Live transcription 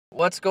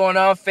What's going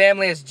on,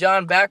 family? It's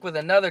John back with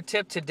another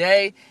tip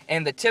today,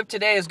 and the tip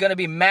today is going to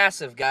be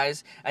massive,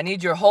 guys. I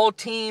need your whole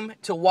team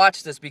to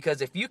watch this,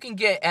 because if you can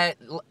get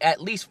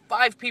at least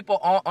 5 people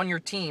on your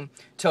team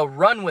to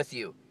run with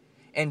you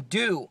and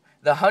do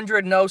the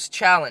 100 No's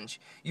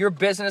challenge, your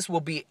business will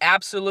be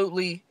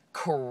absolutely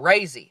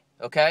crazy,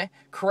 okay?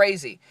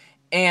 Crazy.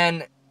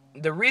 And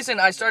the reason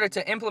I started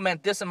to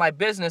implement this in my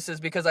business is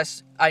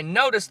because I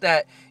noticed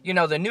that,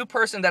 the new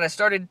person that I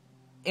started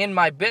in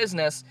my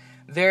business,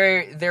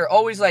 they're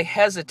always like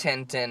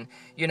hesitant, and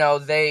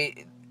I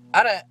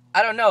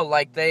don't know,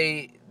 like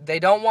they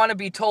don't want to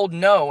be told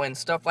no and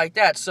stuff like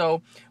that.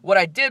 So what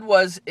I did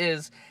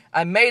is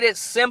I made it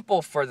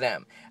simple for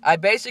them. I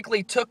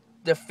basically took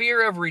the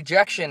fear of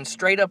rejection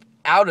straight up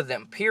out of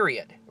them,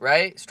 period,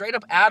 right? Straight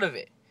up out of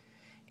it.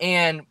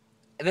 And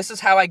this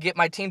is how I get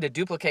my team to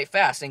duplicate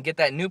fast and get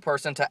that new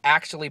person to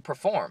actually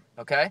perform,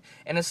 okay?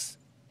 And it's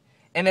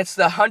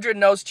the 100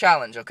 No's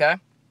challenge, okay?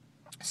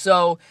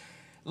 So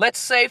let's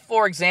say,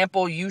 for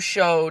example, you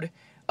showed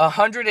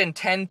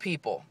 110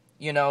 people,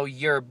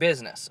 your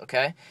business,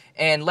 okay?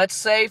 And let's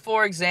say,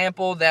 for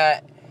example,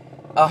 that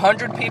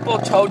 100 people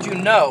told you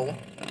no,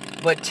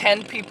 but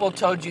 10 people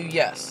told you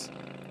yes,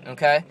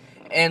 okay?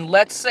 And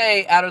let's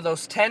say out of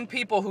those 10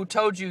 people who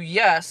told you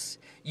yes,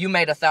 you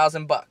made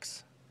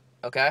 $1,000,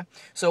 okay?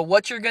 So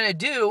what you're going to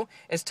do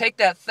is take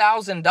that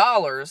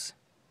 $1,000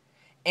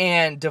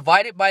 and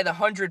divide it by the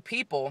 100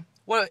 people.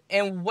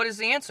 And what is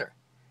the answer?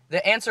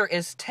 The answer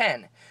is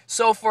 10.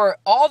 So for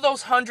all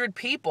those 100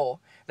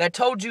 people that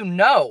told you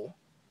no,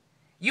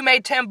 you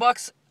made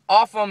 $10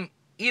 off them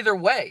either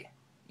way.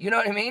 You know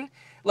what I mean?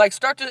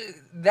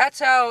 That's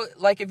how,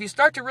 if you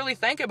start to really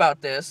think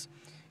about this,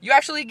 you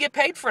actually get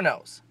paid for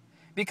no's.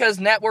 Because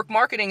network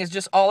marketing is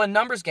just all a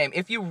numbers game.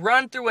 If you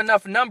run through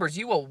enough numbers,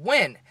 you will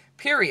win,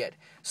 period.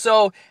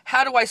 So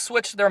how do I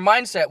switch their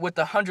mindset with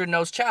the 100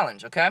 No's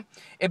challenge, okay?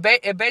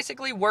 It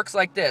basically works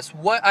like this.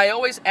 What I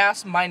always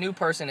ask my new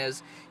person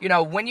is,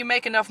 when you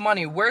make enough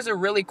money, where's a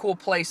really cool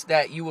place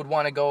that you would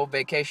want to go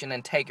vacation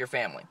and take your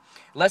family?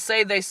 Let's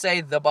say they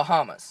say the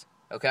Bahamas,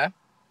 okay?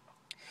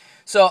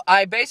 So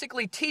I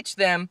basically teach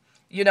them,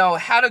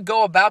 how to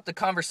go about the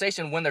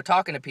conversation when they're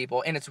talking to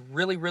people, and it's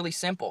really, really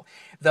simple.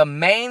 The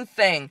main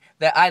thing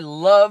that I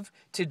love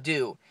to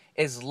do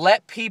is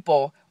let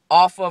people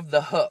off of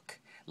the hook.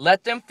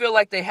 Let them feel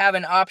like they have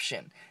an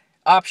option.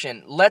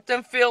 Let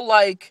them feel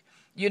like,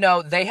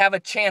 they have a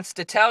chance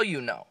to tell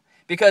you no.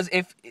 Because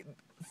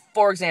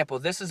for example,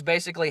 this is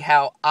basically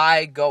how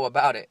I go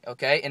about it,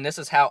 okay? And this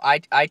is how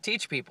I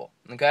teach people,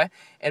 okay?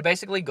 It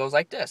basically goes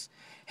like this.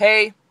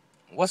 Hey,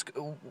 what's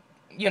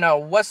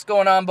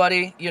going on,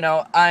 buddy?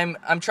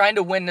 I'm trying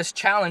to win this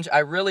challenge. I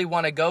really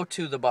want to go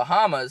to the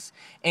Bahamas.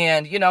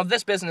 And,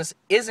 this business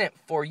isn't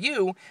for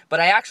you, but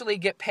I actually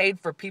get paid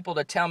for people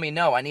to tell me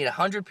no. I need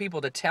 100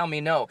 people to tell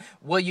me no.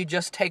 Will you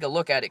just take a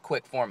look at it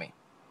quick for me?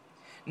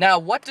 Now,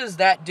 what does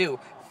that do?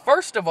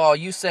 First of all,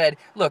 you said,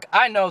 look,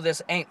 I know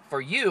this ain't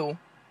for you.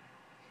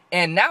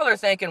 And now they're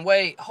thinking,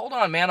 wait, hold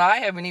on, man, I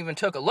haven't even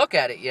took a look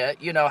at it yet.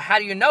 How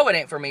do you know it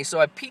ain't for me?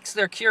 So it piques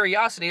their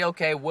curiosity.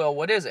 Okay, well,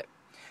 what is it?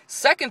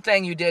 Second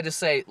thing you did is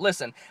say,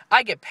 listen,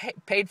 I get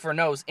paid for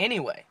no's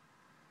anyway.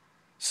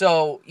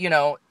 So,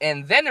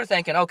 and then they're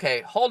thinking,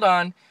 okay, hold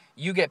on,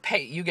 you get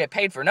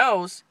paid for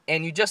no's,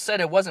 and you just said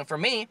it wasn't for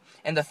me.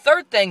 And the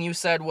third thing you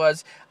said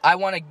was, I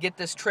want to get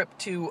this trip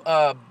to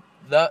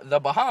the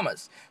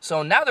Bahamas.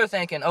 So now they're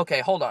thinking, okay,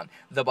 hold on,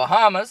 the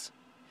Bahamas,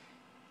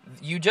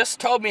 you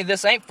just told me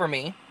this ain't for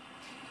me,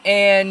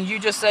 and you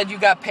just said you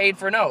got paid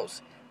for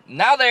no's.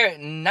 Now they're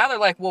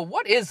like, well,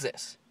 what is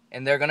this?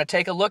 And they're going to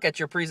take a look at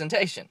your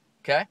presentation,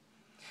 okay?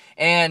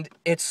 And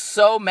it's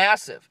so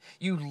massive.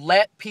 You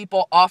let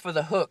people off of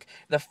the hook.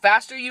 The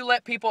faster you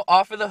let people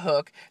off of the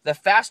hook, the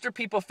faster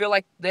people feel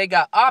like they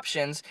got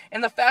options,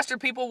 and the faster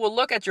people will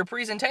look at your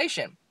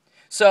presentation.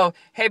 So,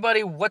 hey,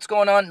 buddy, what's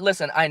going on?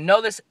 Listen, I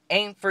know this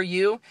ain't for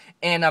you,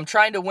 and I'm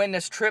trying to win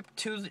this trip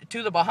to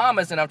the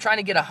Bahamas, and I'm trying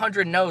to get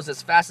 100 no's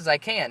as fast as I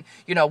can.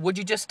 Would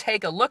you just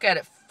take a look at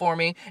it for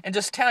me and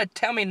just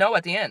tell me no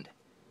at the end?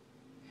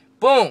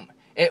 Boom.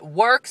 It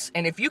works,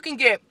 and if you can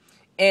get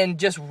and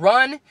just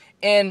run,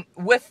 and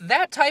with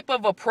that type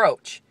of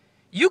approach,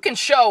 you can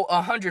show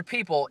 100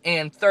 people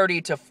in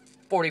 30 to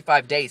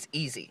 45 days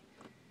easy.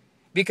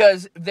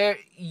 Because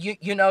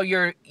you're no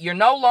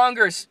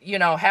longer,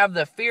 have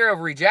the fear of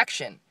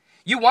rejection.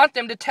 You want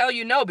them to tell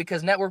you no,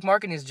 because network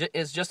marketing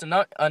is just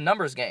a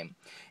numbers game.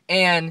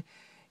 And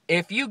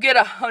if you get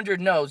 100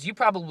 no's, you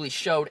probably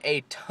showed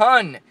a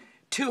ton,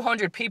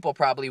 200 people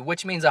probably,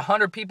 which means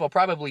 100 people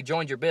probably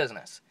joined your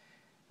business.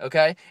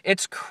 Okay?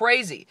 It's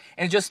crazy.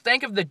 And just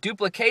think of the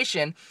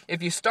duplication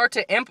if you start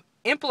to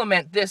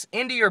implement this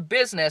into your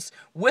business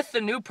with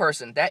the new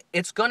person. That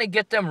it's going to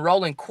get them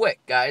rolling quick,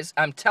 guys.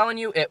 I'm telling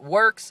you, it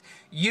works.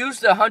 Use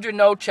the 100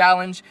 No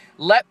challenge.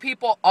 Let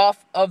people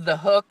off of the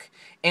hook,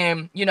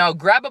 and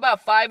grab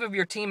about 5 of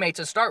your teammates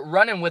and start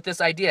running with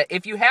this idea.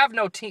 If you have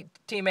no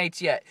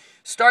teammates yet,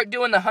 start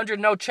doing the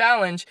 100 No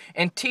challenge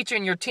and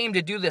teaching your team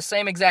to do the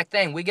same exact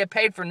thing. We get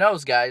paid for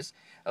no's, guys.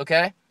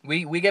 Okay?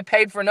 We get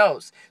paid for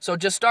no's. So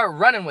just start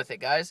running with it,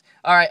 guys.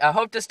 All right, I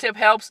hope this tip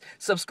helps.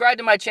 Subscribe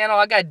to my channel.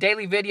 I got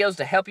daily videos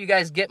to help you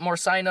guys get more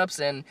signups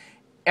and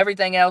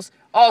everything else.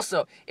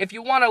 Also, if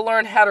you want to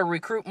learn how to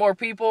recruit more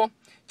people,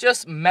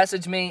 just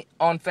message me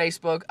on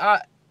Facebook.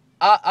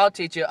 I'll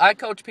teach you. I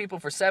coach people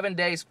for 7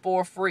 days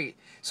for free.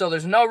 So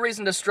there's no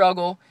reason to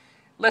struggle.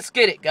 Let's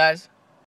get it, guys.